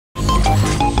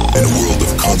In a world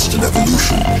of constant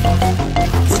evolution,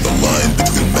 where the line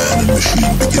between man and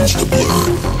machine begins to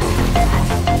blur,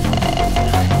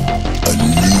 a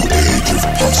new age of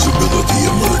possibility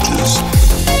emerges.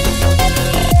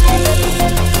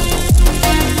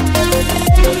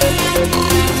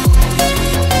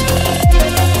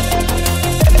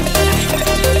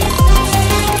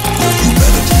 Where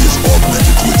humanity is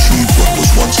augmented to achieve what was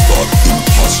once thought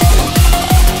impossible.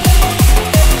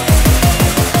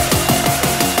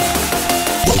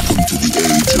 Welcome to the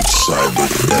age of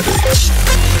cybernetics.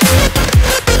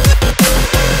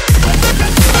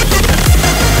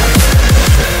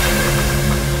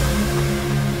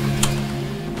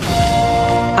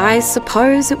 I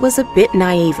suppose it was a bit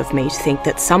naive of me to think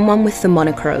that someone with the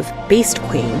moniker of Beast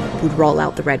Queen would roll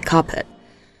out the red carpet.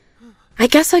 I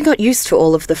guess I got used to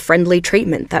all of the friendly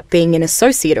treatment that being an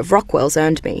associate of Rockwell's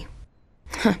earned me.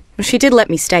 She did let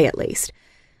me stay at least.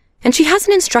 And she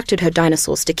hasn't instructed her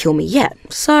dinosaurs to kill me yet,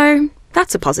 so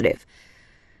that's a positive.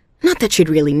 Not that she'd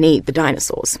really need the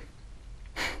dinosaurs.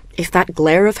 If that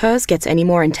glare of hers gets any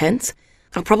more intense,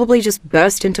 I'll probably just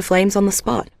burst into flames on the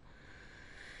spot.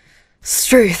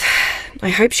 Struth, I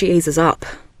hope she eases up.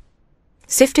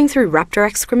 Sifting through raptor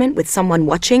excrement with someone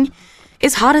watching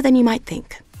is harder than you might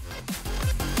think.